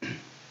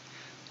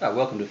Hi,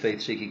 welcome to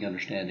Faith Seeking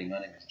Understanding. My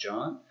name is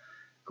John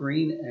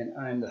Green, and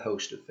I'm the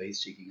host of Faith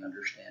Seeking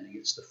Understanding.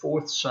 It's the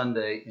fourth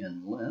Sunday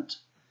in Lent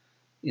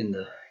in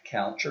the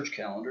church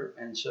calendar,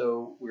 and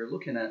so we're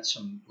looking at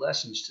some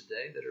lessons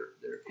today that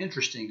are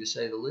interesting to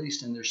say the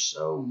least, and there's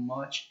so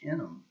much in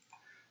them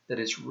that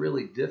it's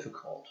really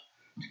difficult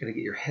to kind of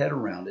get your head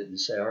around it and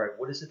say, all right,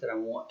 what is it that I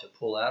want to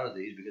pull out of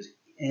these? Because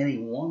any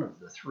one of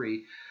the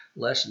three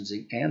lessons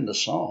and the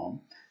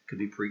psalm could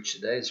be preached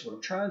today. So what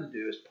I'm trying to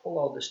do is pull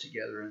all this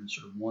together in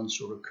sort of one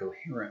sort of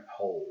coherent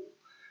whole.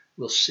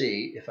 We'll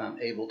see if I'm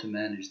able to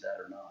manage that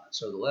or not.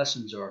 So the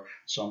lessons are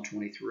Psalm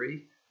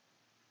 23,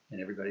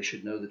 and everybody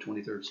should know the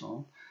 23rd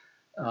Psalm.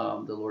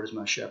 The Lord is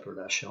my shepherd,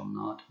 I shall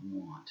not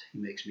want. He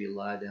makes me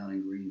lie down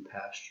in green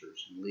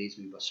pastures and leads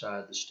me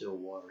beside the still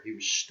water. He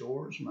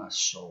restores my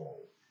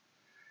soul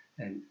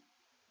and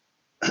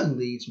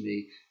leads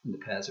me in the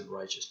paths of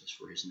righteousness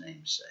for his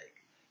name's sake.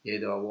 Yea,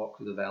 though I walk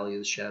through the valley of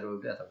the shadow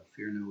of death, I will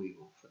fear no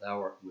evil, for thou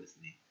art with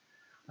me.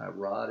 Thy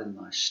rod and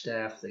thy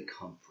staff, they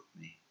comfort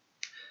me.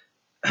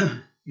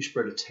 You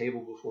spread a table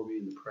before me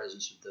in the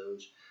presence of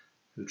those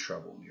who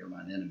trouble me, or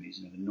mine enemies,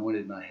 and have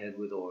anointed my head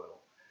with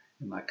oil,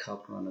 and my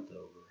cup runneth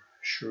over.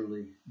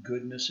 Surely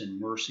goodness and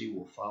mercy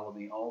will follow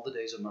me all the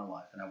days of my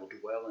life, and I will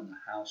dwell in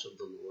the house of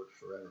the Lord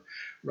forever.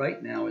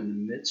 Right now, in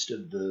the midst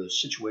of the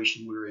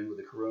situation we're in with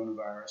the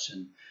coronavirus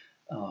and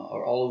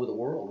are all over the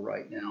world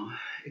right now,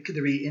 could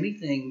there be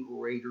anything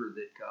greater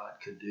that God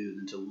could do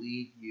than to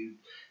lead you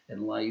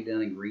and lie you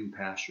down in green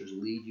pastures,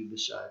 lead you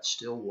beside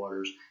still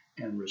waters,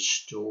 and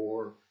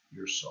restore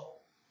your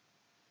soul?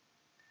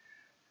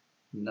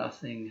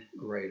 Nothing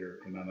greater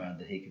in my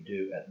mind that he could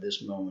do at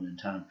this moment in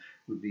time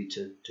would be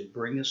to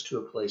bring us to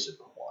a place of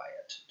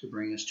quiet, to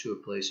bring us to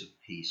a place of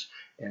peace,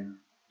 and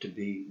to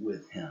be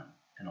with him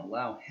and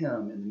allow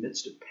him in the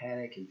midst of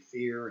panic and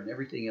fear and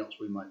everything else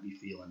we might be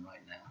feeling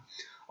right now,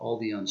 all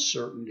the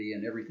uncertainty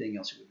and everything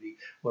else. It would be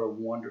what a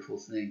wonderful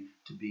thing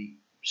to be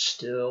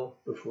still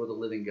before the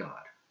living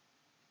God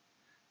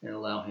and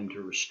allow him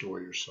to restore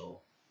your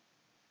soul.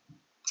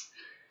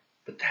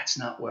 But that's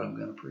not what I'm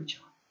going to preach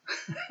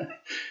on.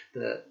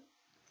 The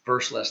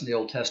first lesson, the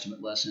Old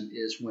Testament lesson,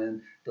 is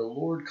when the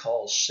Lord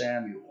calls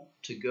Samuel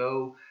to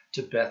go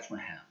to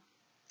Bethlehem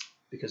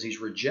because he's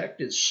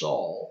rejected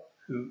Saul,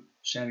 who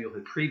Samuel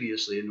had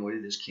previously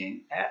anointed as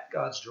king at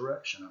God's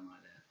direction,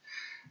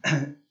 I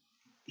might add.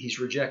 He's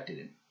rejected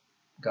him.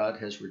 God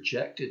has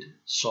rejected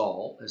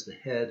Saul as the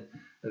head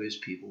of his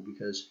people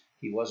because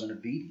he wasn't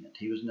obedient.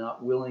 He was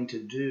not willing to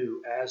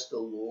do as the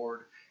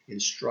Lord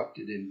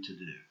instructed him to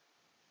do.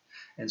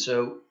 And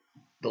so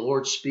the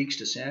Lord speaks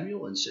to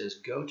Samuel and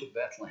says, go to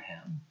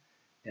Bethlehem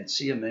and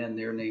see a man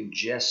there named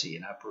Jesse,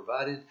 and I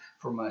provided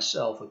for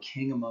myself a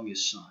king among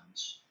his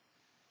sons.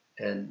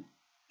 And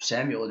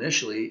Samuel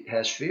initially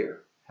has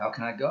fear. How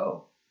can I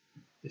go?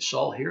 If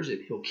Saul hears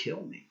it, he'll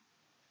kill me.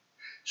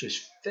 So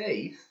his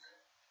faith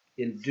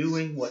in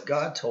doing what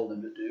God told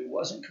him to do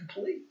wasn't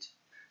complete.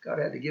 God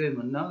had to give him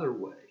another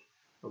way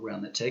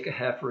around that. Take a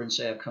heifer and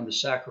say, I've come to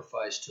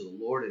sacrifice to the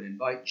Lord, and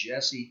invite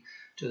Jesse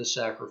to the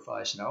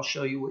sacrifice, and I'll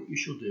show you what you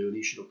shall do, and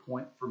he shall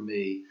appoint for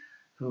me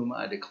whom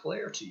I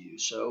declare to you.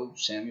 So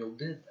Samuel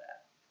did that.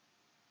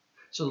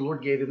 So the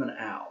Lord gave him an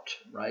out,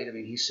 right? I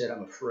mean, he said,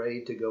 I'm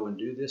afraid to go and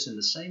do this in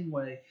the same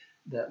way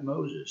that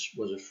Moses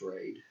was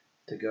afraid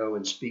to go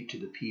and speak to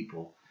the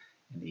people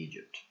in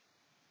Egypt.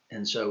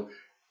 And so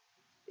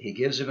he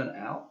gives him an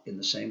out in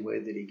the same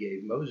way that he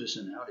gave Moses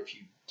an out. If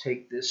you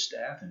take this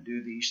staff and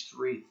do these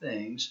three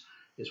things,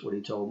 is what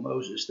he told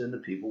Moses, then the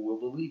people will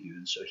believe you.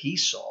 And so he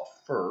saw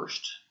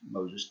first,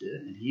 Moses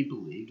did, and he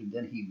believed, and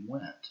then he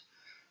went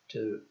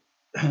to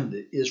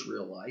the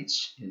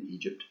Israelites in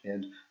Egypt,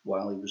 and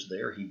while he was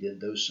there, he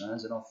did those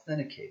signs and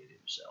authenticated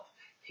himself.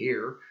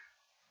 Here,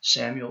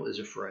 Samuel is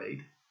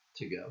afraid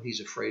to go.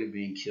 He's afraid of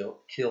being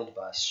killed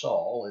by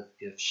Saul.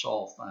 If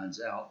Saul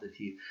finds out that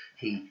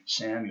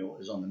Samuel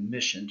is on the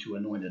mission to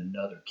anoint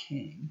another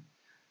king,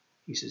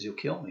 he says, he'll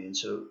kill me. And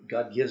so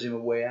God gives him a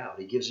way out.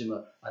 He gives him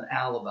an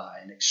alibi,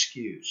 an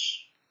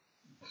excuse.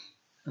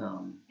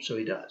 So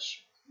he does.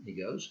 He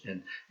goes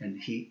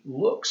and he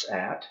looks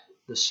at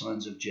the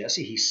sons of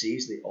Jesse. He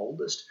sees the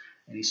oldest,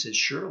 and he says,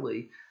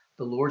 surely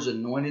the Lord's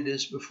anointed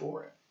is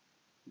before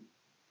him.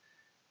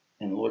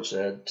 And the Lord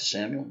said to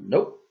Samuel,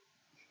 nope.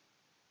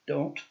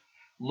 Don't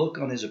look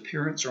on his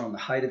appearance or on the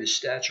height of his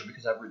stature,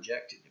 because I've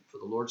rejected him. For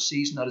the Lord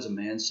sees not as a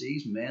man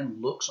sees. Man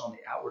looks on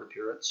the outward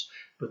appearance,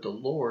 but the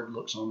Lord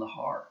looks on the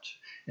heart.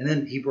 And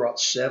then he brought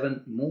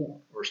seven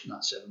more, or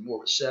not seven more,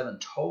 but seven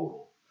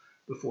total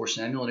before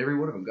Samuel. And every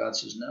one of them, God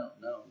says, no,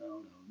 no, no,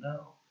 no,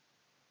 no.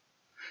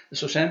 And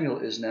so Samuel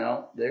is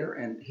now there,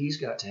 and he's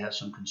got to have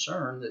some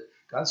concern that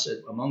God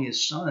said, among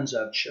his sons,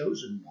 I've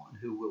chosen one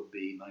who will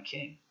be my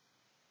king.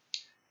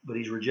 But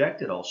he's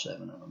rejected all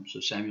seven of them. So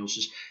Samuel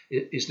says,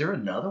 is there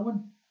another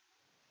one?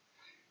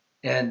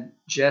 And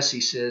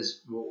Jesse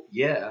says, well,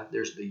 yeah,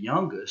 there's the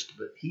youngest,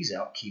 but he's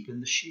out keeping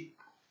the sheep.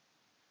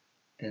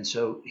 And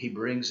so he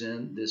brings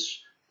in this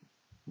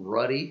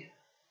ruddy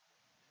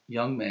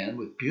young man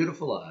with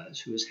beautiful eyes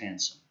who is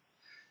handsome.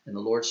 And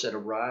the Lord said,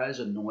 Arise,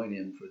 anoint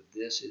him, for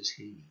this is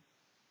he.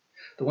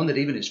 The one that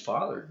even his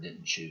father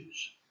didn't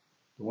choose.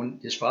 The one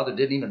his father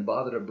didn't even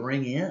bother to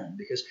bring in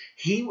because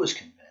he was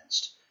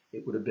convinced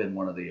it would have been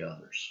one of the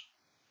others.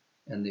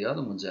 And the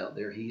other one's out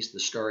there. He's the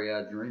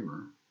starry-eyed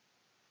dreamer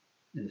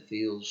in the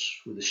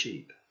fields with the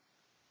sheep.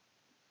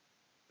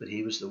 But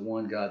he was the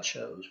one God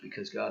chose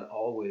because God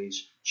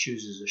always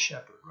chooses a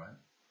shepherd, right?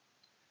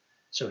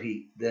 So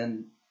he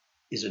then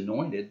is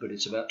anointed, but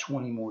it's about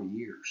 20 more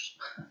years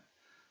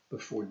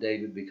before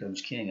David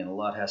becomes king. And a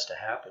lot has to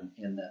happen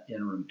in that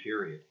interim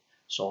period.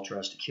 Saul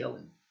tries to kill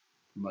him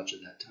for much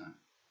of that time.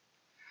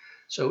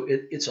 So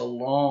it's a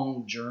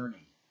long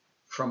journey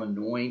from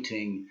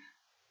anointing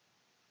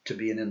to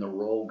being in the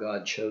role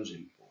God chose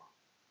him for.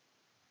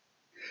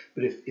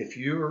 But if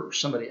you're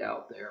somebody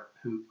out there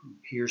who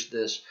hears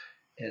this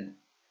and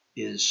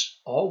is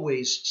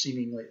always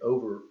seemingly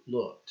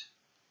overlooked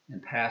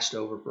and passed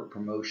over for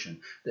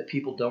promotion, that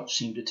people don't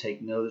seem to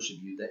take notice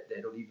of you, that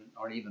they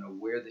aren't even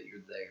aware that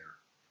you're there,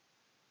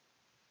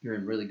 you're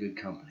in really good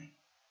company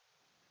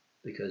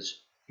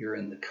because you're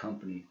in the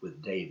company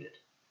with David.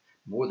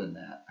 More than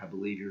that, I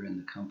believe you're in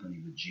the company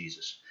with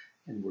Jesus.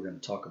 And we're going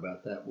to talk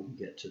about that when we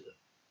get to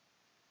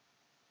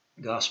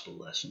the gospel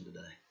lesson today.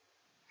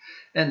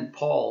 And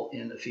Paul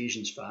in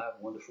Ephesians 5,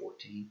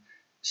 1-14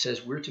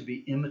 says we're to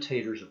be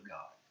imitators of God.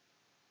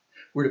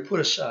 We're to put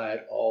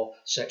aside all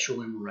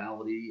sexual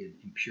immorality and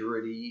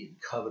impurity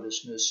and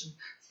covetousness and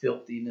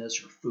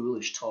filthiness or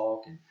foolish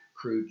talk and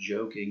crude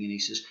joking. And he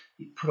says,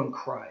 put on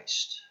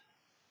Christ.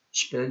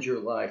 Spend your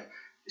life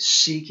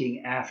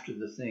seeking after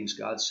the things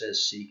God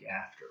says seek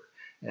after,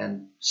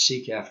 and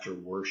seek after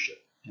worship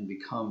and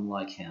become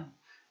like him.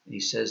 And he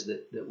says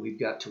that we've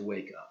got to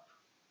wake up.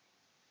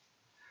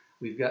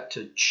 We've got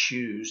to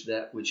choose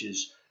that which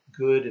is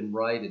good and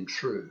right and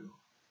true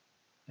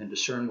and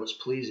discern what's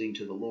pleasing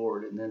to the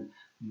Lord and then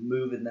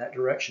move in that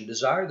direction.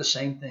 Desire the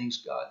same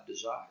things God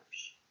desires.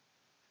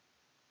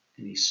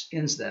 And he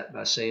ends that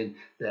by saying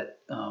that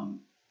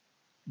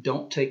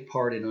don't take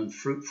part in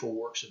unfruitful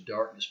works of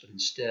darkness, but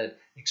instead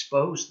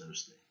expose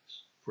those things.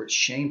 For it's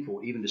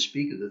shameful even to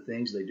speak of the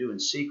things they do in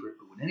secret,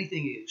 but when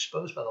anything is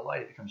exposed by the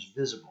light, it becomes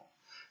visible.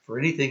 For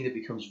anything that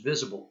becomes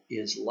visible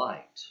is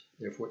light.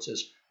 Therefore it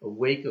says,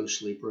 Awake, O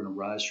sleeper, and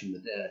arise from the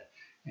dead,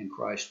 and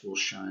Christ will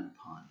shine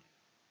upon you.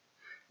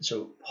 And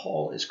so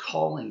Paul is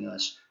calling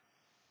us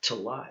to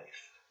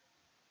life.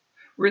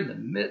 We're in the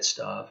midst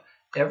of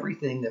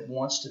everything that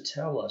wants to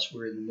tell us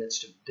we're in the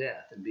midst of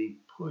death and being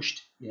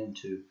pushed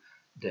into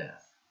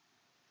death.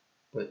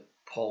 But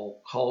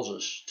Paul calls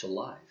us to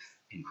life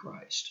in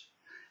Christ.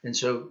 And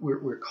so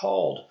we're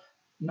called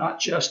not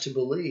just to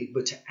believe,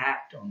 but to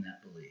act on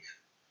that belief.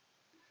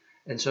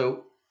 And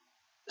so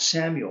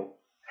Samuel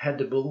had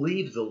to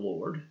believe the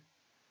Lord,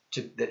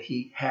 that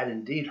he had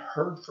indeed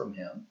heard from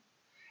him,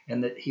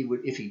 and that he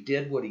would, if he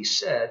did what he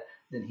said,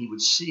 then he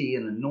would see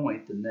and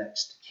anoint the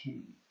next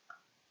king.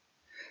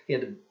 He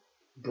had to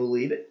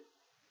believe it,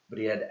 but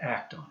he had to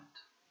act on it.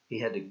 He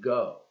had to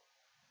go.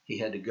 He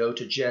had to go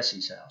to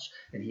Jesse's house,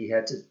 and he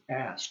had to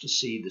ask to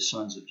see the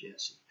sons of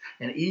Jesse.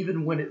 And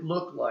even when it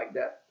looked like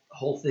that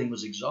whole thing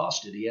was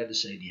exhausted, he had to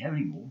say, do you have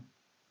any more?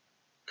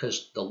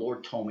 Because the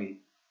Lord told me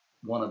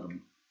one of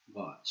them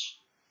was.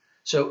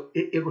 So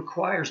it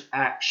requires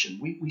action.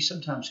 We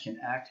sometimes can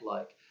act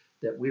like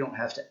that we don't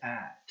have to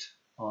act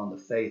on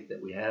the faith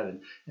that we have.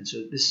 And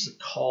so this is a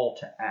call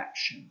to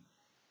action.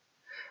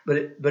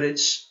 But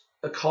it's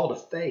a call to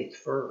faith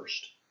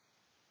first.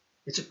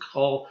 It's a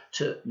call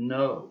to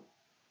know.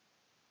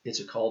 It's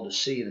a call to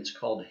see and it's a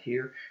call to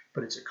hear,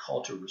 but it's a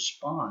call to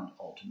respond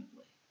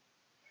ultimately.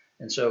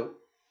 And so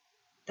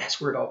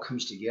that's where it all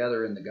comes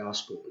together in the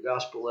gospel. The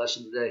gospel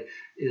lesson today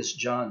is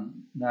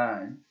John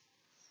 9,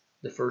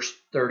 the first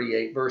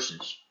 38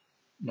 verses.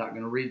 I'm not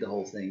going to read the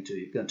whole thing to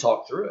you. I'm going to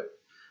talk through it,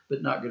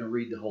 but not going to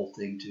read the whole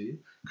thing to you.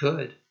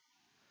 Could.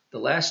 The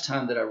last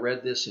time that I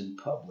read this in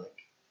public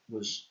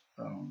was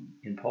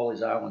in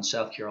Pawleys Island,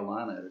 South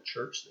Carolina, at a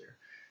church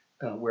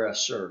there where I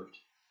served.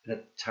 And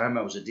at the time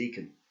I was a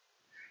deacon.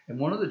 And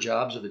one of the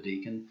jobs of a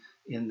deacon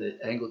in the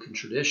Anglican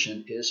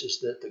tradition is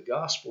that the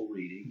gospel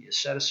reading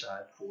is set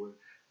aside for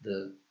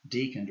the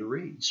deacon to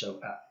read. So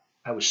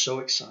I was so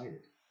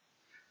excited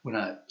when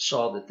I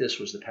saw that this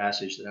was the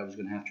passage that I was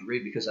going to have to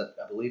read, because I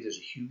believe there's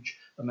a huge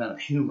amount of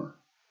humor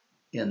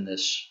in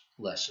this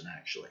lesson,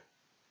 actually.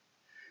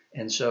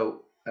 And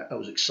so I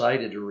was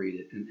excited to read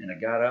it, and I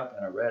got up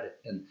and I read it,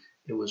 and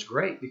it was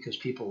great because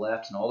people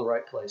laughed in all the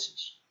right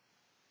places.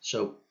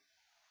 So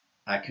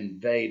I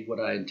conveyed what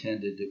I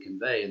intended to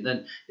convey, and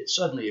then it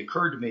suddenly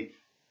occurred to me,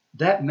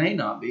 that may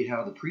not be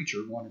how the preacher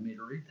wanted me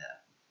to read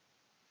that.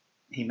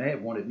 He may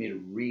have wanted me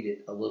to read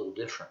it a little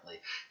differently.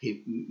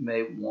 He may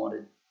have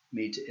wanted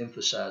me to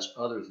emphasize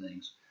other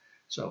things.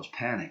 So I was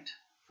panicked.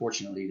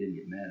 Fortunately, he didn't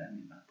get mad at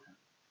me about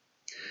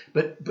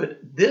that.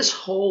 But this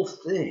whole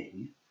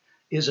thing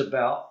is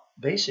about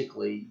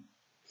basically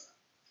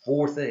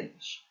four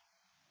things.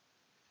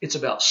 It's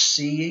about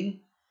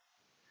seeing,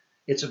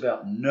 it's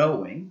about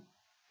knowing,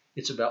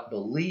 it's about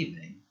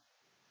believing,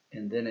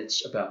 and then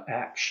it's about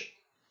action.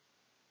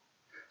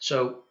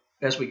 So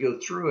as we go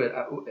through it,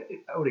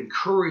 I would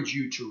encourage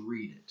you to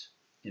read it.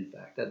 In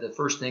fact, that the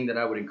first thing that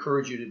I would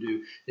encourage you to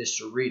do is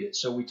to read it.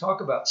 So we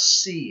talk about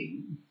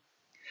seeing.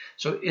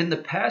 So in the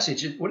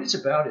passage, what it's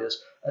about is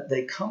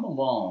they come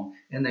along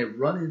and they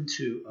run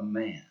into a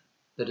man.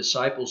 The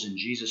disciples and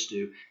Jesus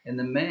do. And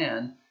the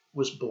man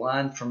was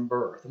blind from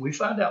birth. And we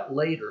find out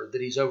later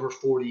that he's over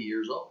 40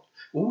 years old.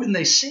 Well, when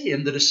they see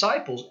him, the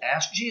disciples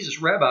ask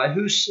Jesus, Rabbi,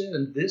 who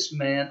sinned, this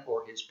man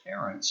or his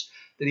parents,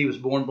 that he was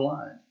born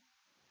blind?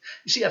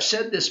 You see, I've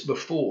said this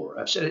before.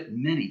 I've said it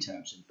many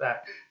times. In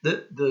fact,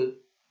 the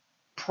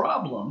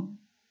problem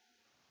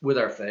with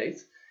our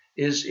faith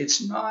is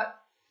it's not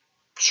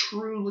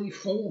truly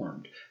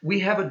formed. We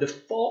have a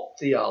default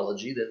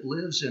theology that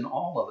lives in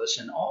all of us,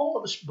 and all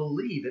of us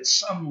believe at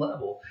some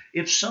level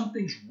if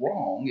something's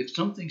wrong, if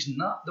something's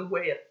not the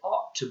way it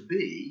ought to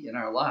be in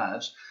our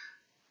lives,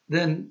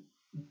 then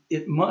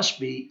it must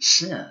be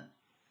sin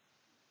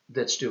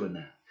that's doing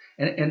that.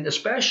 And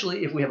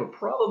especially if we have a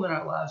problem in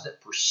our lives that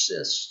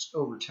persists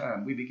over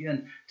time, we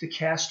begin to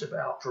cast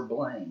about for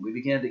blame. We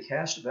begin to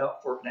cast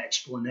about for an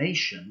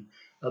explanation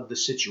of the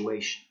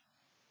situation.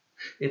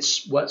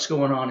 It's what's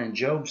going on in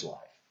Job's life.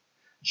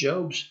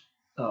 Job's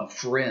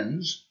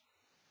friends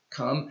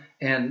come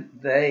and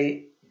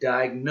they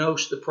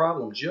diagnose the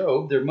problem.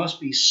 Job, there must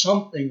be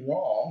something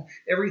wrong.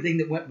 Everything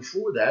that went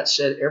before that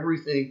said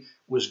everything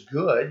was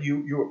good.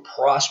 You were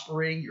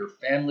prospering. Your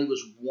family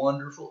was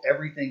wonderful.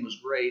 Everything was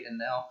great. And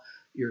now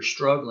you're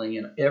struggling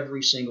in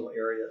every single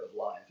area of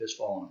life has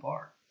fallen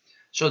apart.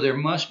 So there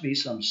must be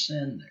some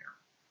sin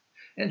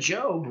there. And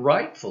Job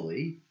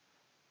rightfully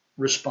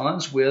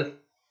responds with,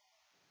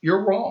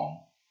 you're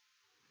wrong.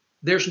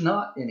 There's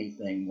not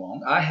anything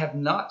wrong. I have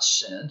not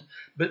sinned.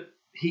 But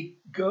he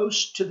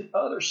goes to the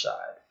other side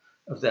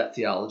of that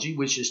theology,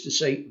 which is to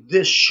say,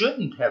 this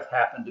shouldn't have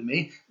happened to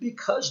me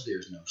because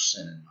there's no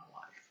sin in my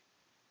life.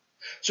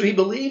 So he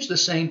believes the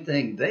same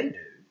thing they do,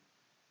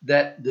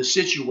 that the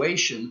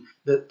situation,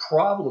 the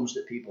problems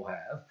that people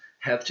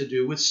have to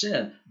do with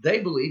sin. They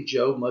believe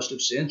Job must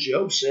have sinned.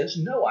 Job says,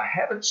 no, I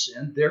haven't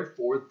sinned,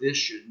 therefore this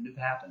shouldn't have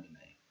happened to me.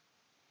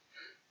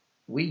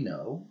 We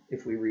know,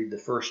 if we read the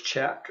first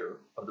chapter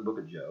of the book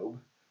of Job,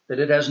 that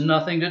it has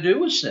nothing to do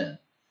with sin.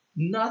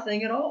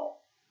 Nothing at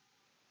all.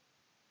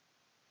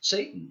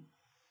 Satan,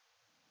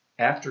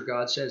 after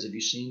God says, have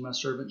you seen my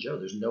servant Job?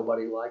 There's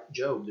nobody like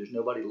Job. There's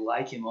nobody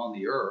like him on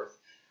the earth.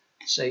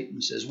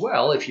 Satan says,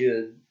 well, if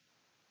you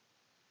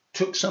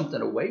took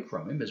something away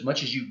from him, as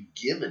much as you've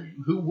given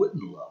him, who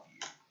wouldn't love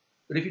you?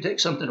 But if you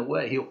take something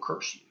away, he'll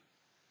curse you.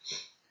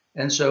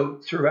 And so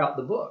throughout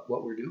the book,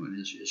 what we're doing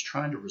is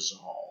trying to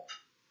resolve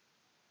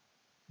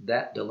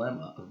that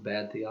dilemma of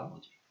bad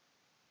theology.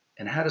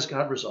 And how does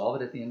God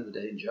resolve it at the end of the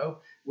day in Job?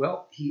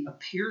 Well, he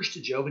appears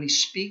to Job and he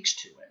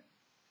speaks to him.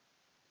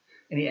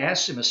 And he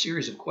asks him a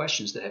series of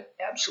questions that have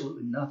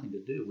absolutely nothing to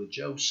do with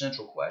Job's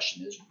central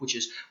question, which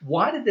is,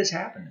 why did this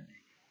happen to me?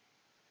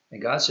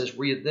 And God says,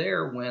 were you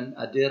there when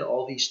I did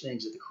all these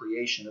things at the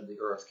creation of the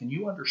earth? Can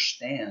you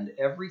understand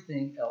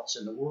everything else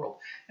in the world?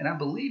 And I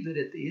believe that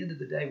at the end of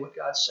the day, what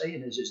God's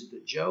saying is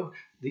that Job,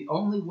 the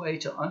only way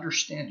to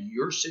understand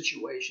your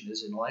situation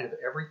is in light of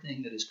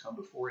everything that has come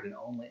before it, and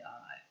only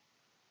I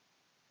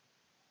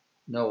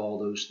know all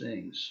those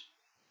things.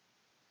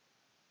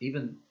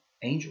 Even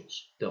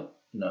angels don't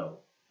know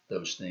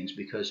those things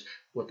because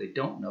what they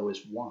don't know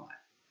is why.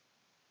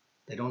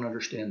 They don't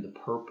understand the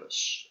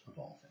purpose of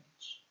all things.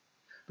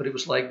 But it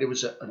was like there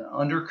was an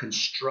under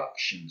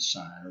construction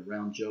sign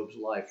around Job's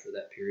life for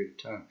that period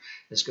of time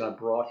as God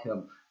brought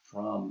him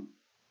from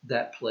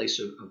that place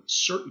of a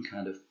certain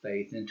kind of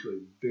faith into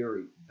a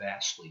very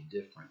vastly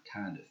different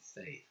kind of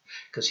faith.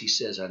 Because he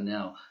says, I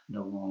now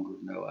no longer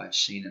know, I've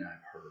seen and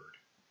I've heard.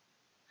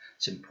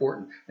 It's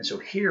important. And so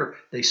here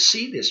they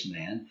see this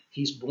man.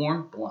 He's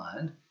born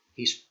blind.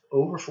 He's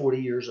over 40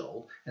 years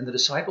old. And the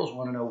disciples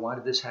want to know, why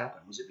did this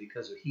happen? Was it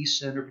because he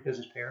sinned or because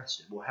his parents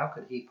did? Well, how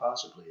could he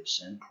possibly have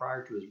sinned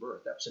prior to his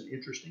birth? That was an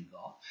interesting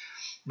thought.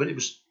 But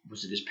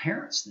was it his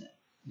parents then?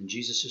 And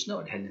Jesus says, no,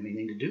 it had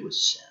anything to do with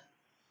sin.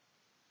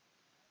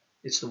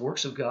 It's the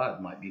works of God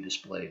might be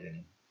displayed in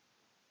him.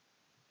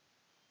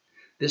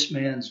 This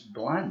man's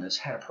blindness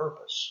had a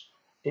purpose.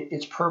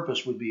 Its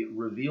purpose would be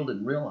revealed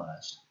and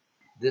realized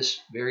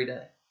this very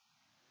day.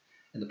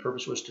 And the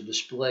purpose was to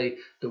display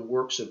the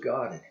works of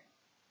God in him.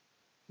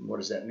 And what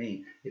does that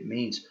mean? It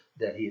means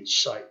that his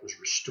sight was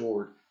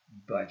restored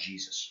by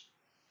Jesus.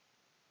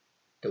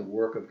 The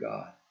work of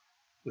God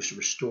was to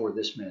restore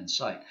this man's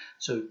sight.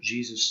 So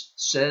Jesus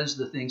says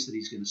the things that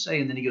he's going to say,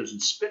 and then he goes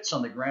and spits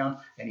on the ground,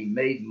 and he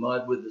made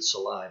mud with the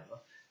saliva.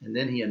 And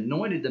then he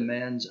anointed the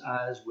man's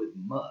eyes with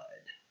mud.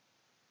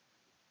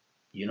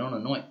 You don't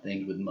anoint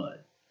things with mud.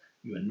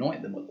 You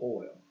anoint them with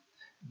oil.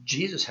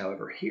 Jesus,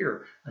 however,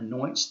 here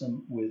anoints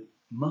them with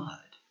mud.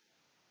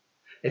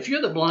 If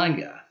you're the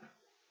blind guy,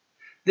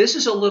 this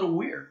is a little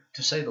weird,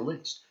 to say the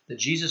least, that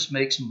Jesus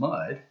makes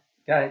mud,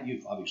 a guy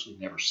you've obviously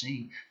never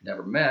seen,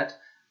 never met,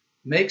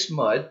 makes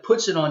mud,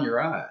 puts it on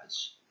your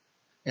eyes,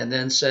 and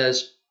then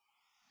says,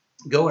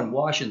 go and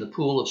wash in the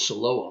pool of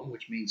Siloam,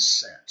 which means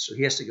sent. So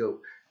he has to go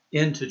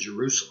into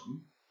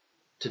Jerusalem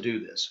to do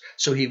this.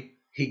 So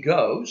he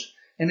goes,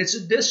 and it's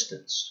a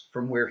distance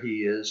from where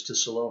he is to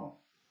Siloam.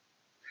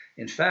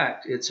 In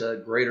fact, it's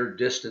a greater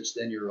distance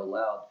than you're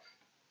allowed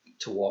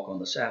to walk on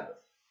the Sabbath.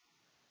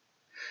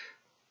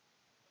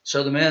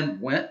 So the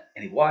man went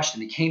and he washed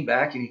and he came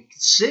back and he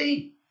could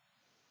see.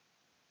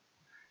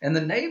 And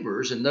the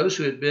neighbors and those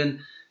who had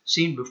been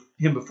seen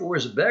him before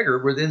as a beggar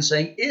were then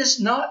saying, "Is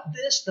not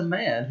this the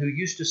man who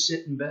used to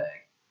sit and beg?"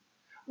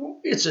 Well,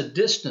 it's a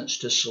distance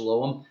to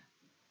Siloam,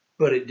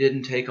 but it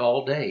didn't take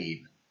all day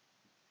even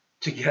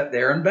to get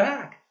there and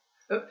back.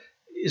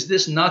 Is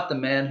this not the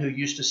man who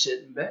used to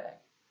sit and beg?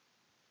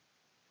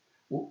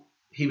 Well,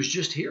 he was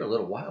just here a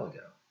little while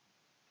ago.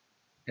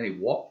 And he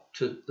walked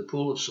to the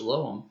pool of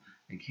Siloam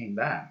and came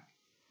back.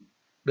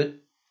 But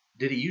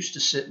did he used to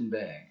sit and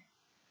beg?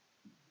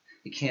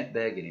 He can't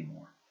beg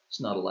anymore.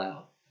 It's not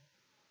allowed.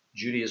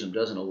 Judaism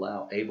doesn't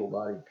allow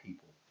able-bodied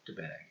people to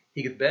beg.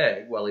 He could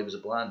beg while he was a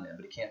blind man,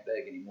 but he can't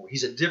beg anymore.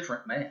 He's a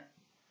different man.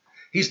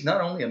 He's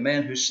not only a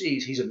man who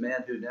sees, he's a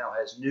man who now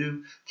has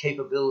new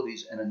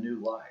capabilities and a new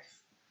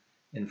life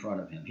in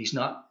front of him. He's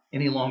not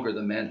any longer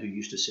the man who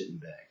used to sit and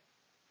beg.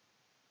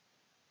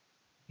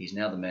 He's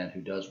now the man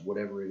who does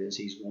whatever it is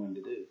he's going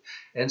to do.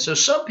 And so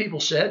some people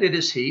said it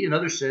is he, and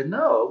others said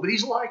no, but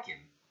he's like him.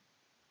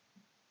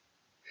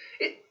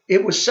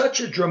 It was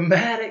such a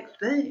dramatic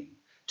thing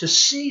to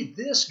see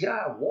this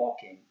guy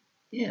walking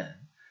in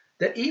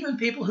that even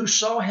people who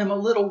saw him a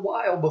little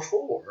while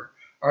before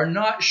are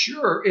not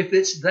sure if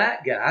it's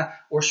that guy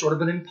or sort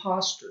of an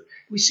imposter.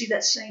 We see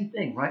that same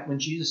thing, right, when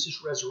Jesus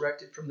is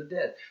resurrected from the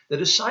dead. The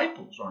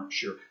disciples aren't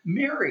sure.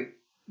 Mary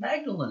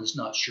Magdalene is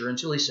not sure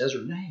until he says her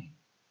name.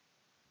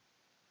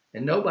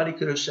 And nobody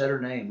could have said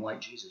her name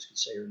like Jesus could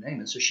say her name.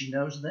 And so she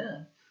knows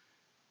then,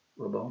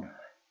 Rabboni,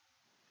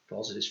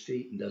 falls at his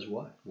feet and does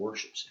what?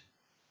 Worships him.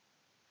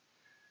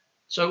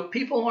 So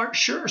people aren't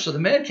sure. So the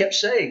man kept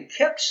saying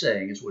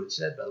is what it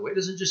said, by the way. It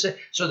doesn't just say,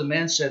 so the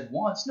man said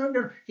once.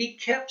 No. He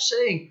kept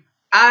saying,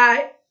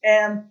 "I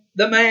am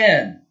the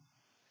man."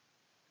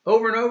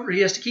 Over and over,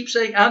 he has to keep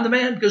saying, "I'm the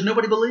man," because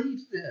nobody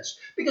believes this.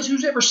 Because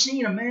who's ever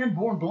seen a man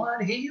born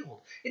blind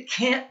healed? It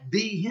can't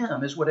be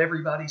him, is what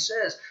everybody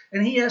says.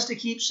 And he has to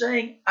keep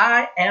saying,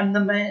 "I am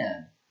the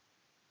man."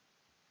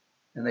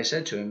 And they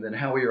said to him, "Then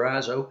how were your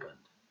eyes opened?"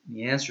 And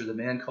he answered, "The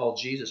man called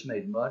Jesus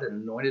made mud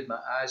and anointed my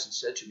eyes and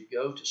said to me,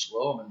 'Go to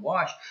Siloam and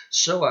wash.'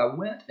 So I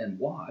went and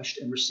washed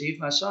and received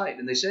my sight."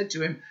 And they said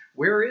to him,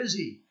 "Where is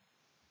he?"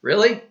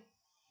 Really?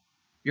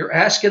 You're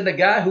asking the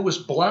guy who was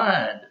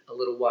blind a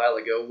little while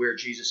ago where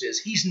Jesus is.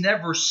 He's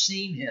never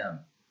seen him.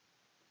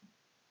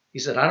 He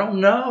said, "I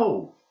don't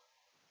know."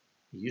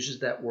 He uses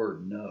that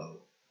word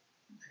 "know"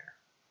 there.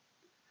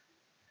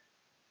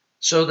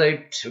 So they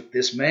took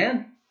this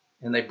man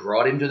and they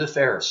brought him to the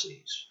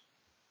Pharisees.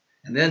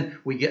 And then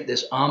we get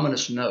this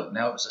ominous note.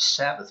 Now it was a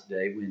Sabbath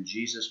day when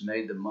Jesus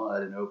made the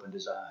mud and opened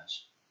his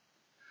eyes.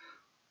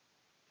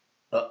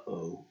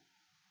 Uh-oh.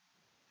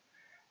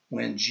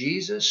 When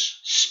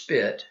Jesus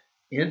spit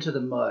into the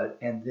mud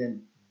and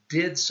then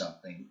did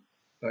something,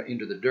 or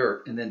into the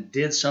dirt, and then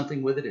did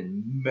something with it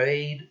and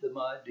made the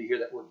mud. Do you hear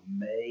that word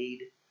made?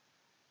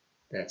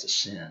 That's a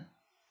sin.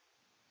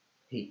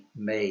 He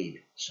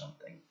made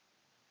something.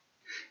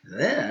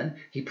 Then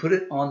he put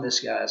it on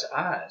this guy's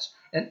eyes.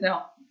 And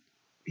now,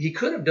 he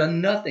could have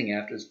done nothing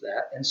after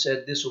that and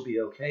said, "This will be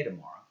okay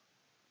tomorrow."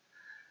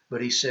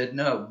 But he said,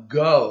 "No,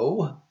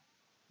 go,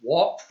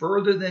 walk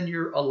further than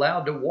you're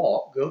allowed to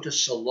walk, go to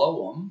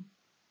Siloam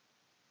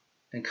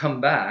and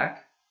come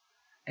back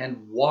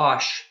and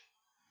wash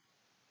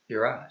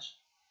your eyes."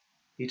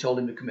 He told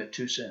him to commit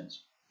two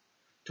sins: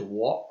 to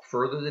walk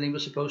further than he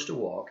was supposed to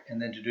walk,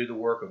 and then to do the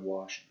work of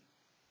washing.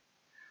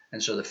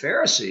 And so the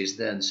Pharisees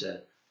then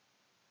said,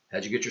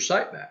 "How'd you get your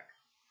sight back?"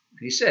 And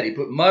he said, "He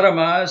put mud on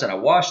my eyes and I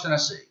washed and I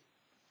see."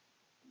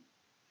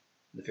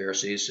 The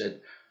Pharisees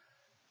said,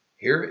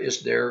 "Here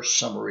is their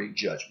summary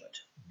judgment.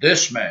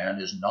 This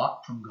man is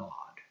not from God,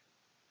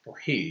 for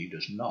he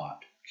does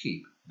not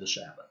keep the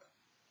Sabbath."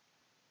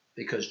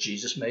 Because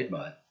Jesus made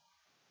mud,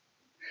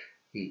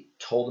 he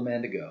told the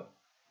man to go,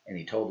 and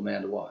he told the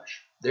man to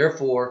wash.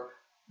 Therefore,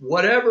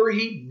 whatever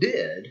he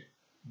did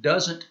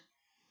doesn't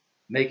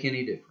make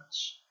any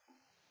difference,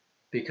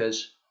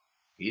 because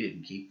he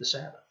didn't keep the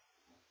Sabbath.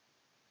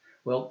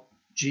 Well,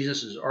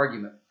 Jesus'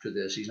 argument for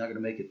this, he's not going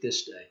to make it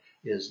this day,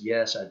 is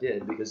yes, I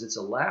did, because it's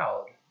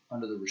allowed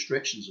under the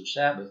restrictions of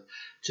Sabbath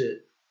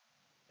to,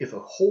 if a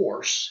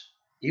horse,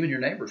 even your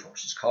neighbor's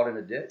horse, is caught in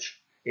a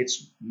ditch,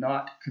 it's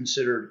not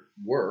considered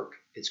work,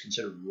 it's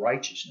considered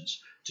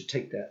righteousness to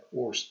take that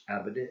horse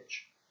out of a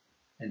ditch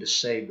and to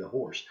save the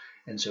horse.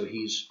 And so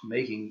he's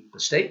making the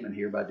statement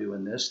here by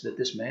doing this, that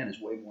this man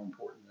is way more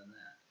important than that.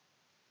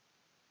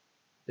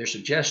 Their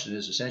suggestion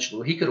is essentially,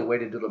 well, he could have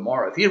waited till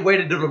tomorrow. If he had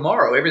waited till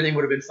tomorrow, everything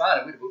would have been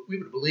fine. We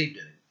would have believed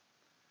in him.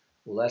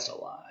 Well, that's a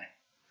lie.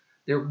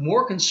 They're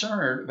more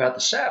concerned about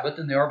the Sabbath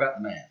than they are about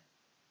the man.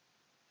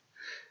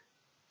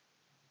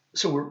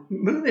 So we're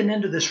moving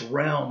into this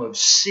realm of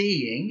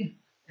seeing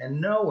and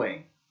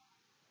knowing.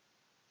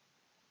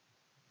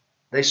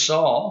 They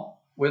saw,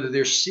 whether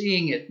they're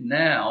seeing it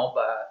now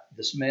by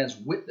this man's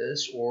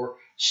witness or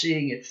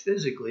seeing it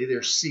physically,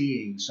 they're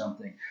seeing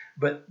something.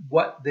 But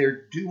what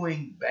they're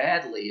doing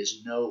badly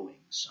is knowing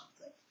something.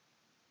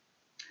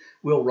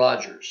 Will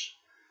Rogers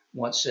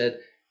once said,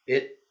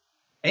 "It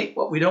ain't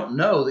what we don't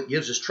know that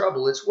gives us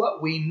trouble. It's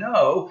what we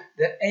know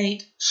that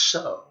ain't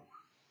so."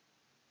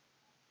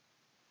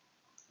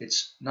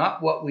 It's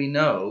not what we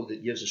know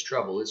that gives us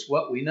trouble. It's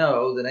what we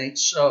know that ain't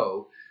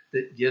so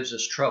that gives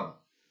us trouble.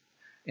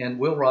 And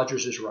Will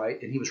Rogers is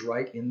right, and he was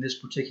right in this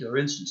particular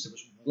instance. There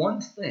was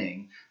one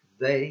thing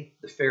the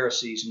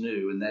Pharisees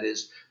knew, and that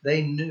is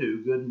they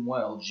knew good and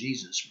well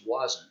Jesus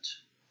wasn't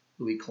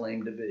who he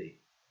claimed to be,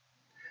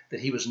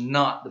 that he was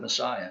not the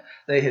Messiah.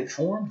 They had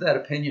formed that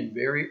opinion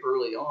very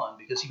early on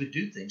because he would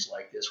do things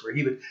like this, where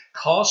he would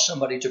cause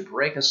somebody to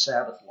break a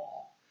Sabbath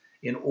law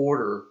in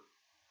order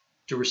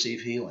to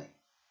receive healing.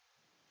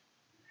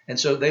 And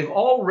so they've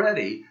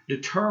already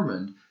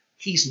determined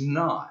he's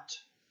not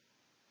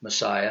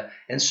Messiah.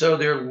 And so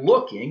they're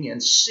looking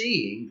and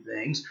seeing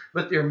things,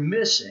 but they're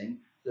missing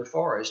the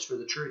forest for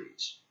the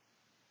trees.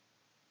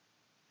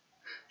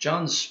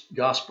 John's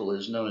gospel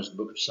is known as the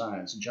book of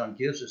signs, and John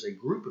gives us a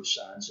group of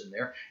signs in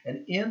there.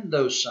 And in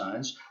those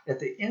signs, at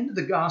the end of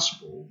the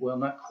gospel, well,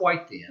 not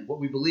quite the end, what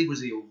we believe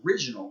was the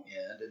original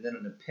end, and then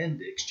an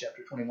appendix,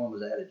 chapter 21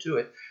 was added to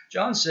it.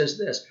 John says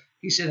this.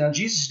 He said, "Now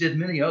Jesus did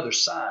many other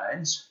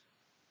signs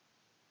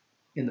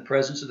in the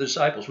presence of the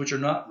disciples, which are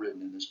not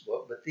written in this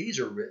book, but these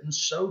are written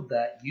so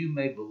that you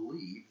may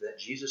believe that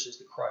Jesus is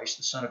the Christ,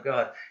 the Son of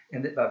God,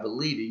 and that by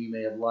believing you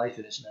may have life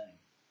in his name."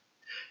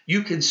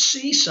 You can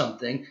see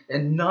something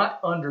and not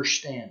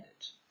understand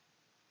it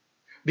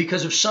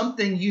because of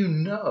something you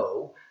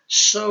know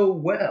so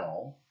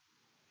well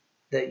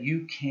that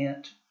you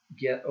can't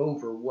get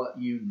over what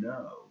you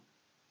know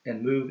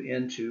and move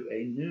into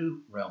a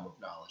new realm of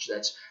knowledge.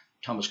 That's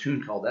Thomas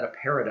Kuhn called that a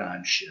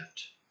paradigm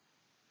shift.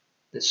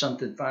 That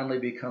something finally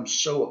becomes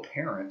so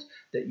apparent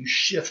that you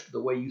shift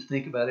the way you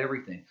think about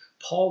everything.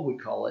 Paul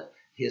would call it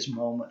his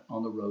moment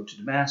on the road to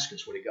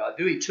Damascus. What did God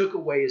do? He took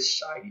away his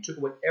sight. He took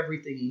away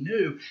everything he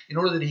knew in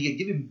order that he could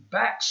give him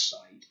back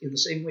sight in the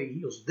same way he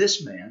heals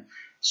this man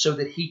so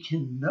that he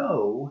can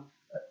know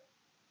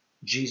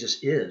Jesus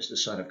is the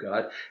Son of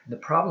God. And the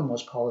problem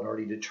was Paul had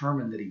already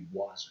determined that he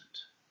wasn't.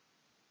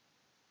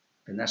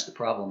 And that's the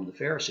problem of the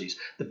Pharisees.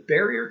 The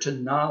barrier to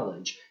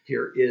knowledge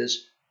here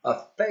is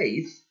a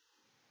faith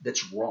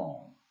that's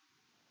wrong.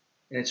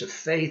 And it's a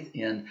faith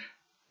in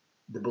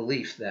the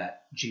belief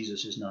that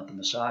Jesus is not the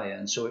Messiah.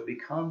 And so it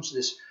becomes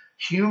this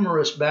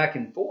humorous back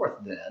and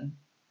forth then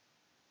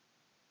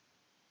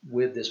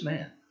with this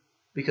man.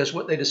 Because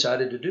what they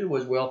decided to do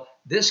was, well,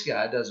 this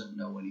guy doesn't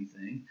know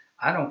anything.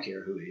 I don't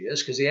care who he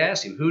is. Because he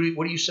asked him,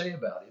 what do you say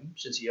about him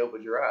since he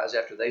opened your eyes?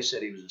 After they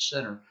said he was a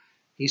sinner,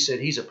 he said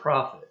he's a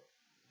prophet.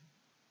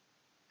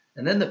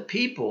 And then the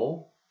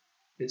people,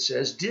 it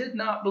says, did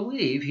not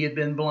believe he had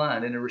been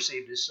blind and had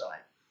received his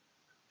sight.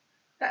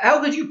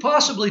 How could you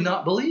possibly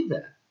not believe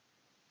that?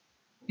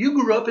 You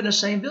grew up in the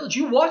same village.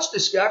 You watched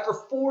this guy for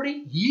 40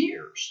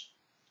 years.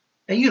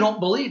 And you don't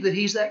believe that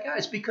he's that guy.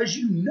 It's because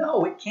you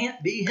know it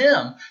can't be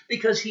him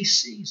because he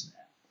sees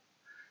that.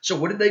 So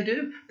what did they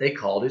do? They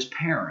called his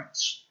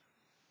parents.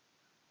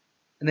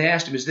 And they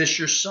asked him, "Is this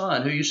your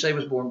son who you say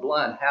was born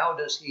blind? How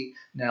does he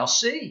now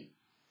see?"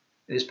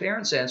 And his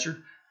parents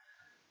answered,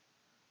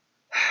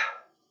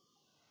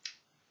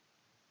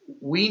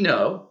 "We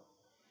know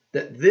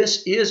that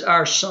this is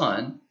our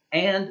son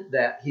and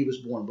that he was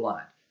born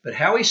blind. But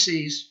how he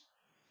sees,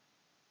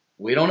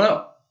 we don't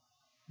know,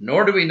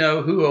 nor do we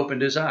know who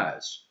opened his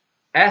eyes.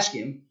 Ask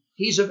him.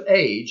 He's of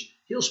age.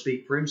 He'll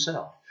speak for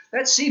himself."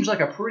 That seems like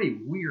a pretty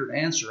weird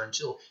answer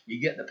until you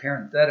get the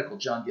parenthetical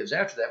John gives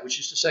after that, which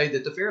is to say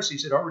that the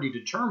Pharisees had already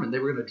determined they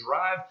were going to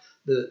drive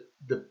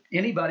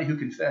anybody who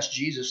confessed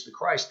Jesus the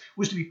Christ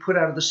was to be put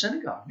out of the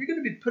synagogue. You're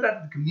going to be put out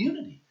of the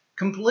community,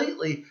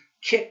 completely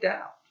kicked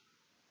out.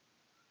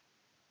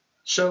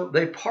 So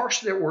they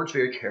parsed their words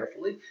very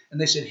carefully,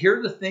 and they said, here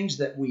are the things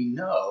that we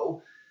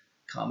know,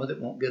 comma, that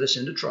won't get us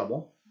into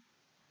trouble.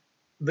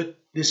 But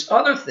this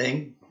other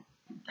thing,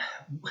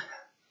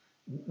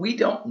 we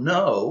don't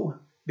know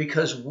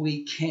because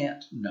we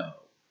can't know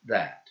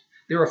that.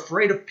 They're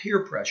afraid of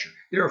peer pressure.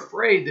 They're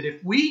afraid that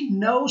if we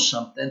know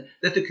something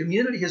that the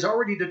community has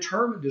already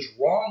determined is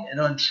wrong and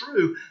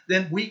untrue,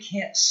 then we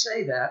can't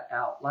say that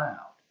out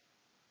loud.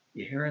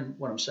 You hearing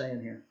what I'm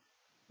saying here?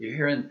 You're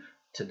hearing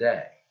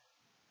today.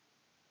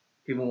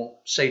 People won't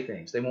say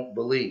things. They won't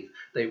believe.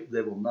 They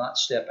will not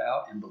step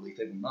out in belief.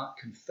 They will not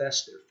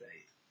confess their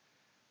faith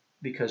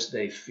because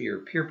they fear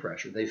peer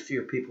pressure. They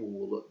fear people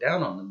will look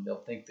down on them.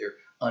 They'll think they're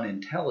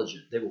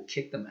unintelligent. They will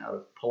kick them out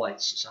of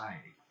polite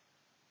society.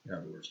 In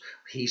other words,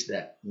 he's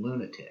that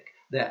lunatic,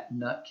 that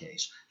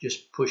nutcase.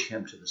 Just push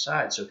him to the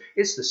side. So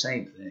it's the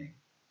same thing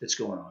that's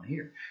going on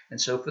here.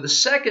 And so for the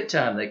second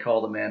time, they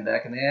call the man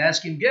back and they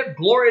ask him, "Give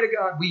glory to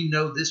God. We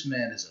know this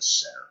man is a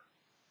sinner."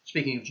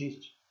 Speaking of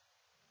Jesus.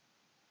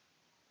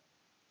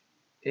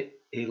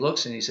 he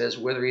looks and he says,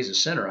 whether he's a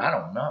sinner, I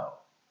don't know.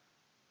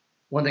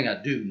 One thing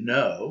I do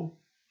know,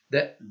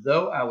 that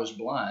though I was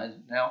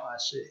blind, now I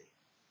see.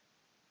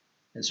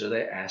 And so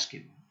they ask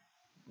him,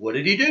 what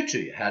did he do to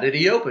you? How did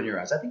he open your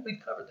eyes? I think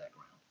we've covered that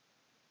ground.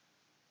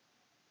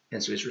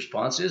 And so his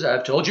response is,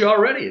 I've told you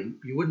already, and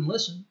you wouldn't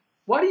listen.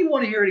 Why do you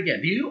want to hear it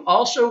again? Do you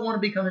also want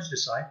to become his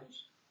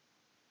disciples?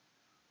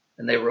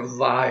 And they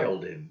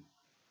reviled him,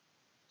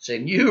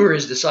 saying, you are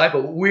his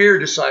disciple, but we're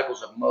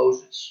disciples of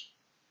Moses.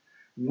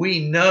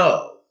 We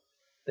know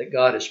that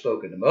God has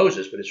spoken to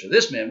Moses, but as for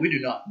this man, we do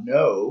not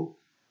know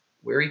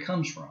where he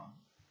comes from.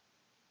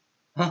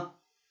 Huh?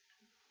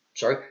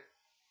 Sorry?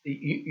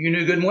 You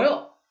knew good and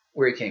well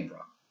where he came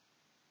from.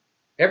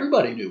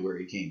 Everybody knew where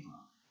he came from.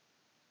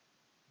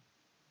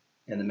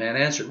 And the man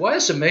answered, why,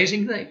 it's an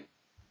amazing thing.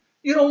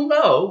 You don't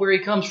know where he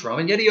comes from,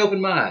 and yet he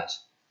opened my eyes.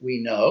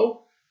 We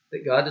know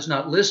that God does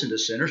not listen to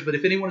sinners, but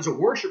if anyone is a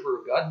worshiper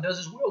of God and does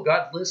his will,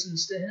 God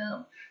listens to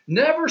him.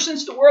 Never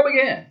since the world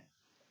began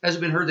has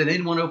it been heard that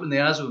anyone opened the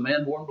eyes of a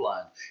man born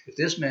blind. If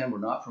this man were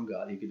not from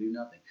God, he could do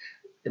nothing.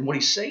 And what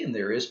he's saying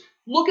there is,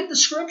 look at the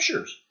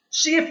scriptures.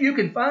 See if you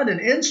can find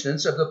an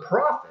instance of the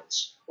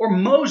prophets or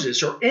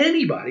Moses or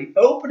anybody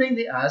opening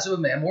the eyes of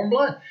a man born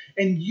blind.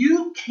 And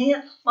you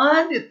can't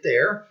find it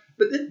there,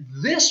 but that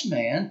this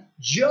man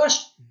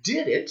just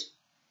did it.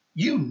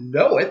 You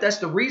know it. That's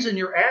the reason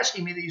you're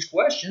asking me these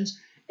questions.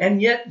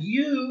 And yet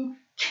you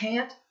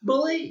can't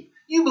believe.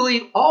 You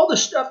believe all the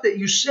stuff that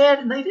you said,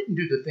 and they didn't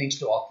do the things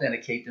to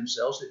authenticate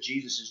themselves that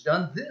Jesus has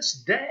done this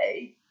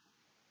day.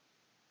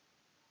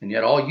 And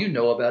yet all you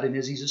know about him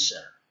is he's a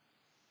sinner.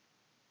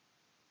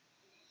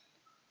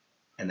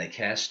 And they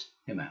cast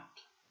him out.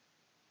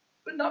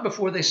 But not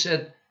before they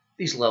said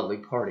these lovely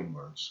parting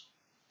words.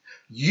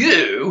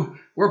 You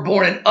were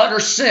born in utter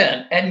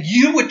sin, and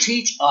you would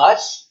teach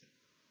us?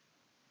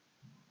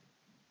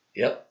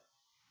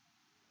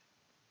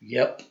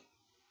 Yep,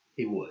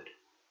 he would.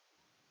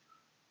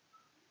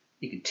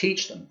 He can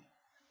teach them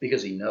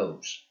because he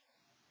knows.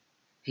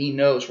 He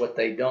knows what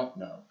they don't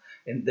know.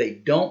 And they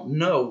don't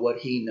know what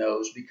he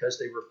knows because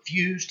they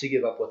refuse to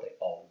give up what they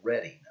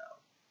already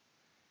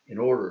know in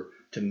order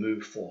to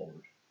move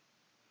forward.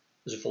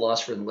 There's a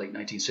philosopher in the late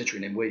 19th century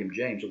named William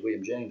James, and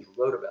William James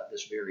wrote about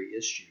this very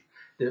issue.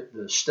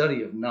 The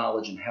study of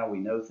knowledge and how we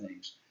know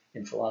things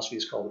in philosophy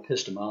is called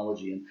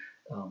epistemology. And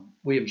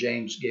William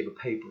James gave a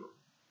paper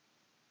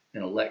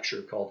in a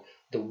lecture called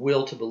The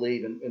Will to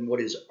Believe. And what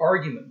his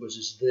argument was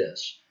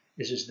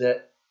is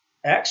that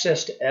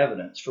access to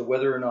evidence for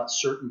whether or not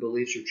certain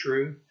beliefs are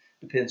true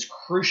depends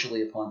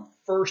crucially upon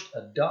first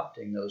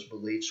adopting those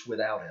beliefs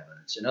without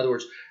evidence. In other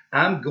words,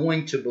 I'm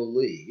going to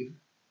believe,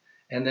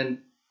 and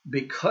then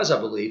because I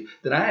believe,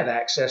 that I have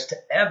access to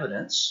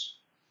evidence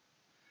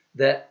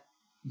that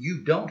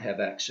you don't have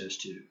access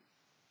to.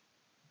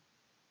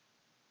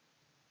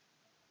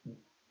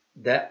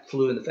 That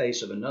flew in the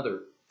face of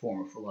another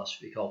form of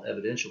philosophy called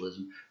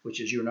evidentialism, which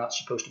is you're not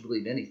supposed to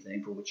believe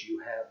anything for which you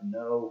have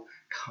no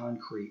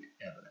concrete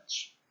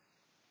evidence.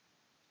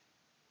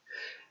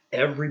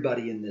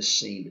 Everybody in this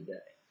scene today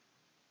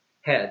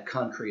had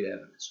concrete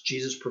evidence.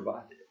 Jesus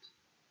provided it.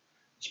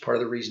 It's part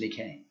of the reason he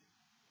came,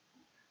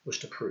 was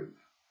to prove.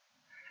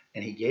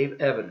 And he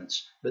gave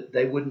evidence, but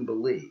they wouldn't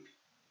believe.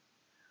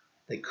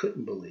 They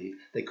couldn't believe.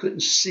 They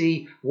couldn't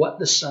see what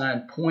the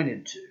sign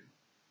pointed to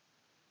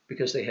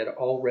because they had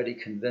already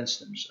convinced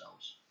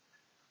themselves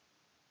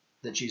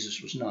that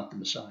Jesus was not the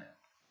Messiah.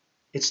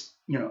 It's,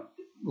 a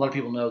lot of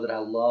people know that I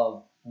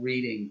love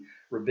reading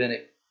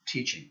rabbinic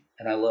teaching,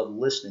 and I love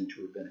listening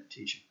to rabbinic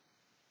teaching.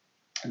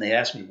 And they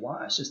ask me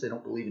why, since they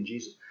don't believe in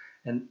Jesus.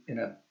 And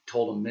I've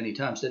told them many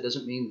times that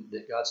doesn't mean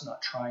that God's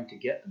not trying to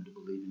get them to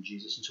believe in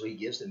Jesus. And so he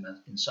gives them,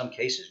 in some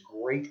cases,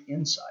 great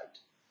insight.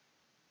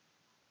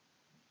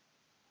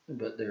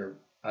 But their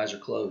eyes are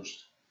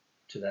closed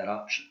to that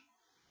option.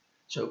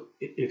 So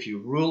if you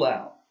rule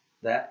out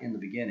that in the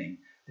beginning,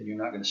 then you're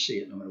not going to see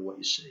it no matter what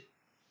you see.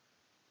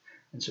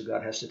 And so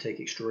God has to take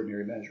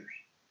extraordinary measures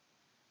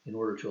in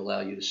order to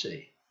allow you to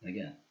see. And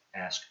again,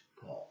 ask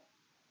Paul.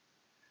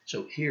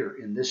 So here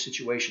in this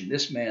situation,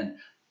 this man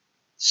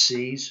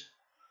sees,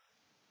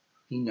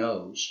 he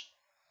knows,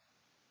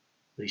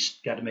 but he's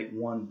got to make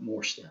one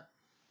more step.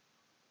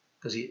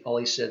 Because all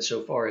he said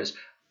so far is,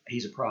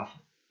 he's a prophet.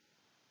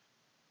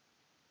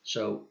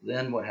 So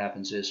then what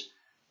happens is,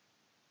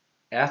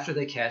 after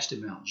they cast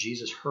him out,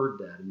 Jesus heard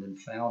that and then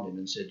found him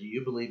and said, do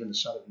you believe in the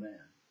Son of Man?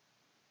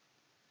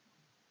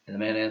 And the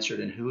man answered,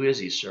 and who is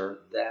he, sir,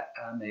 that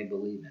I may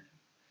believe in him?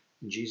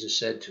 And Jesus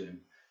said to him,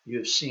 you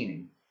have seen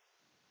him,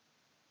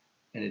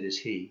 and it is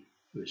he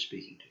who is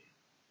speaking to you.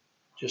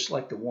 Just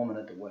like the woman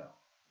at the well.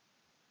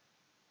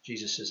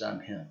 Jesus says, I'm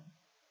him.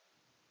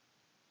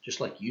 Just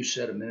like you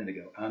said a minute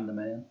ago, I'm the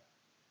man. I'm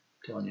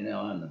telling you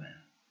now, I'm the man.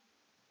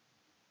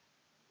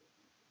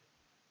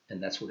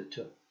 And that's what it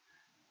took.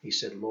 He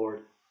said,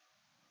 Lord,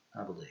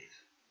 I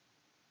believe.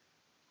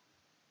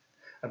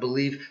 I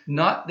believe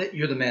not that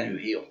you're the man who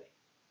healed me,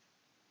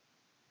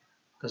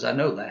 because I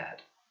know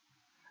that.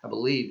 I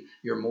believe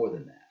you're more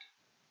than that.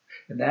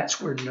 And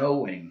that's where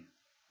knowing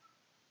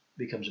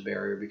becomes a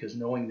barrier, because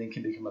knowing then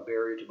can become a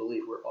barrier to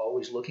belief. We're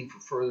always looking for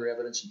further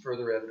evidence and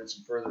further evidence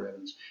and further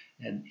evidence,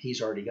 and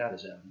he's already got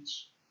his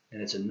evidence.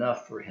 And it's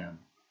enough for him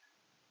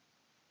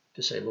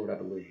to say, Lord, I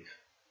believe.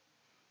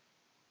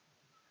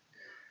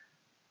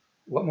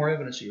 What more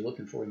evidence are you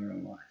looking for in your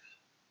own life?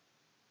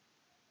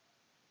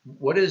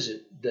 What is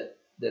it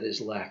that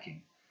is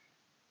lacking?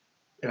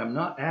 And I'm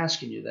not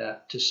asking you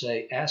that to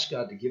say, ask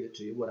God to give it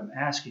to you. What I'm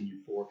asking you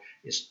for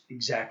is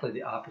exactly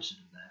the opposite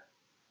of that.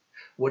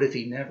 What if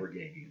he never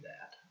gave you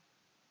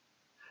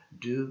that?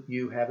 Do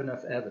you have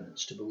enough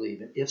evidence to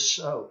believe? And if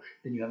so,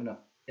 then you have enough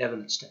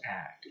evidence to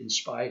act in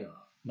spite of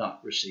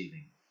not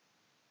receiving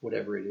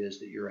whatever it is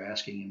that you're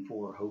asking him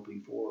for, or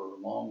hoping for, or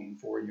longing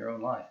for in your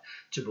own life,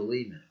 to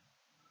believe in it.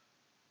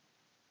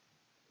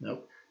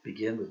 Nope.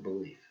 Begin with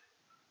belief.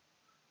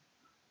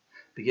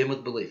 Begin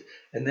with belief.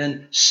 And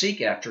then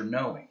seek after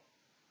knowing.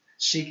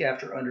 Seek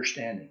after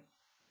understanding.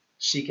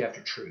 Seek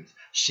after truth.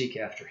 Seek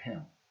after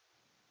him.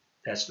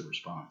 That's the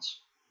response.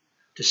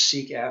 To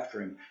seek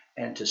after him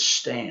and to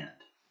stand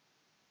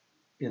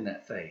in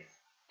that faith.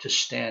 To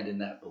stand in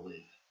that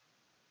belief.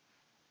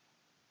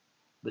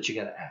 But you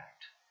got to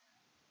act.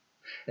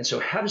 And so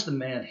how does the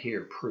man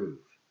here prove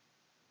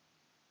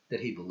that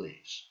he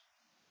believes?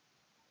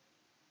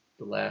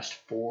 The last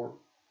 4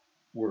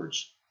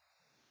 words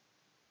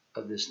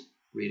of this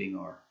reading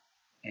are,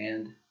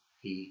 and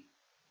he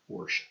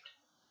worshipped.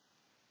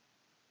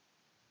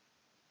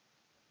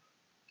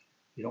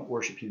 You don't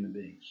worship human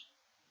beings.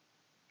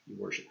 You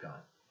worship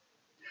God.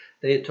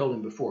 They had told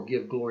him before,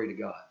 give glory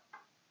to God.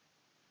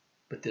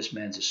 But this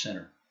man's a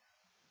sinner.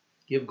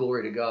 Give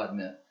glory to God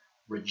meant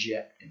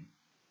reject him.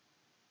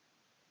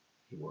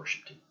 He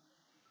worshipped him.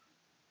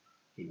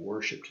 He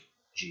worshipped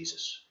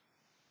Jesus.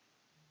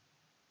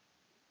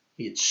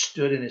 He had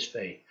stood in his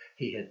faith.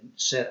 He had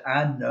said,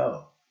 I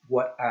know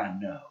what I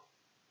know.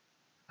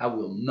 I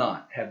will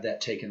not have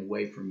that taken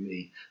away from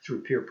me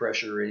through peer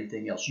pressure or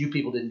anything else. You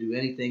people didn't do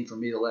anything for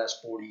me the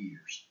last 40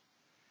 years.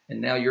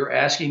 And now you're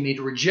asking me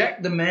to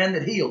reject the man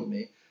that healed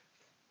me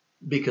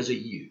because of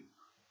you.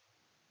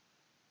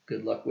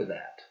 Good luck with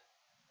that.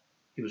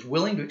 He was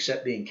willing to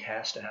accept being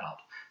cast out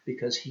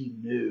because he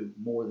knew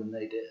more than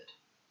they did.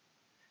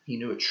 He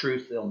knew a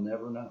truth they'll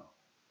never know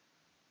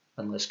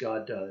unless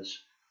God does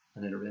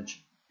an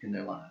intervention in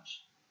their lives.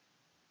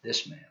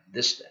 This man,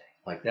 this day,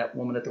 like that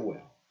woman at the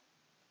well,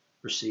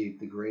 received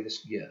the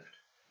greatest gift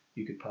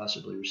you could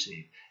possibly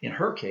receive. In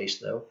her case,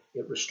 though,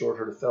 it restored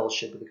her to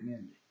fellowship with the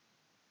community.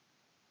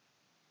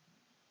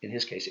 In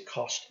his case, it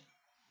cost him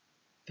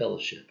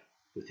fellowship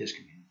with his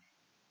community.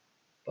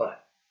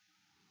 But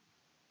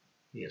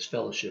he has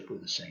fellowship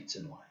with the saints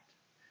in light.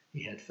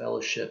 He had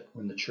fellowship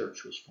when the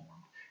church was formed.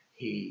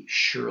 He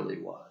surely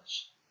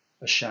was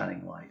a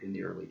shining light in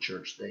the early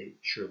church. They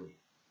surely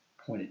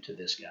pointed to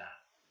this guy.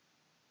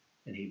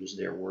 And he was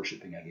there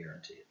worshiping, I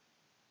guarantee it.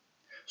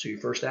 So your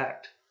first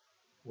act,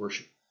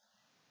 worship,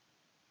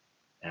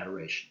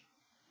 adoration.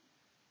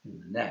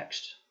 And the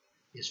next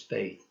is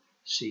faith,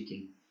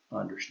 seeking,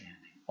 understanding,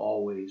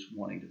 always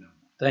wanting to know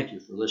more. Thank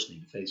you for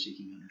listening to Faith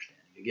Seeking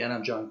Understanding. Again,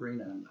 I'm John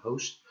Green. I'm the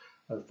host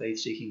of Faith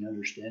Seeking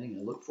Understanding.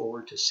 I look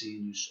forward to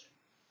seeing you soon.